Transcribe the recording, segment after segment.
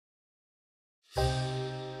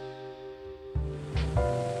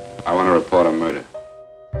I want to report a murder.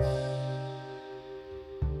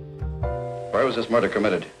 Where was this murder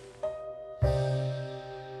committed?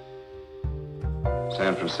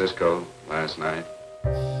 San Francisco, last night.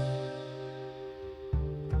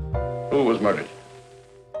 Who was murdered?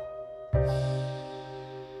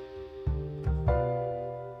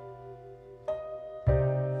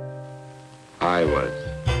 I was.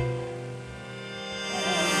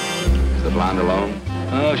 Is the blonde alone?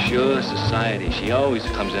 Oh, sure, society. She always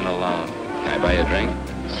comes in alone. Can I buy you a drink?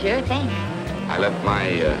 Sure thing. I left my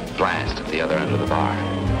glass at the other end of the bar.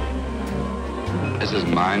 This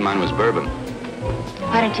isn't mine. Mine was bourbon.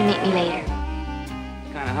 Why don't you meet me later?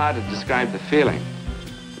 Kind of hard to describe the feeling.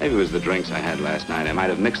 Maybe it was the drinks I had last night. I might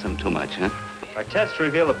have mixed them too much, huh? Our tests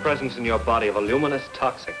reveal the presence in your body of a luminous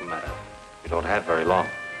toxic matter. You don't have very long.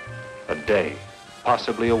 A day,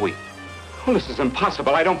 possibly a week. Oh, this is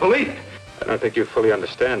impossible. I don't believe it. I don't think you fully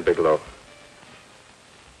understand, Bigelow.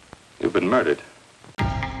 You've been murdered.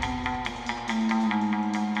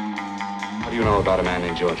 What do you know about a man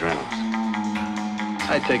named George Reynolds?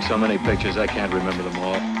 I take so many pictures, I can't remember them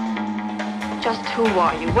all. Just who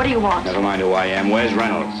are you? What do you want? Never mind who I am. Where's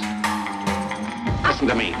Reynolds? Listen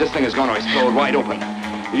to me. This thing is going to explode wide open.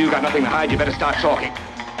 If you've got nothing to hide, you better start talking.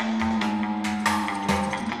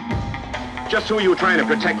 Just who are you trying to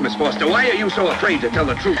protect, Miss Foster? Why are you so afraid to tell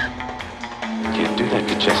the truth? Can't do that,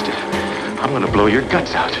 Digestive. I'm going to blow your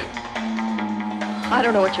guts out. I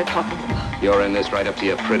don't know what you're talking about. You're in this right up to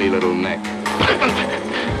your pretty little neck.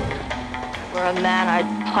 For a man, I'd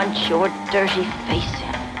punch your dirty face in.